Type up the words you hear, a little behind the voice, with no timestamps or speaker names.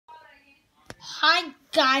Hi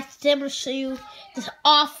guys, today I'm going to show you this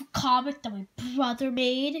awful comic that my brother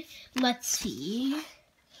made. Let's see.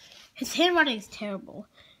 His handwriting is terrible.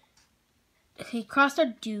 Okay, crossed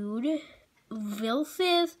out dude. Will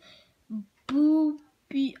says, Laserjack,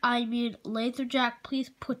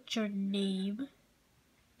 please put your name.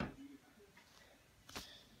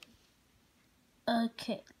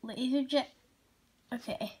 Okay, Laserjack.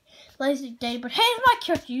 Okay, Laserjack, but hey, my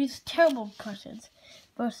character uses terrible impressions.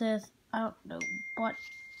 Versus, I don't know what.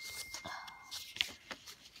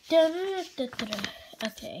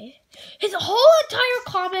 Okay. His whole entire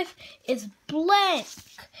comic is blank.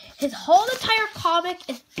 His whole entire comic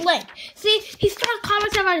is blank. See, he starts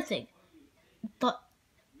comics about anything. The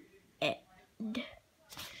end.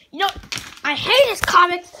 You know, I hate his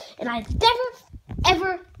comics, and I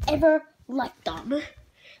never, ever liked them.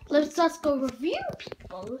 Let's go review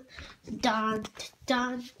people. Dun,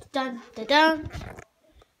 dun, dun, dun, dun.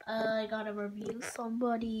 I gotta review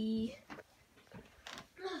somebody.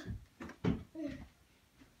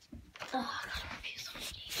 I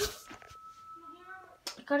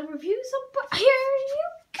gotta review somebody. Here you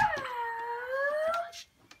go.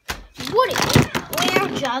 Woody, we're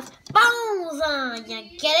just Bonesaw.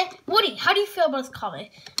 You get it? Woody, how do you feel about this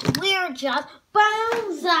comic? We're just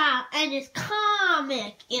Bonesaw, and this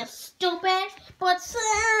comic is stupid, but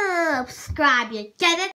subscribe. You get it?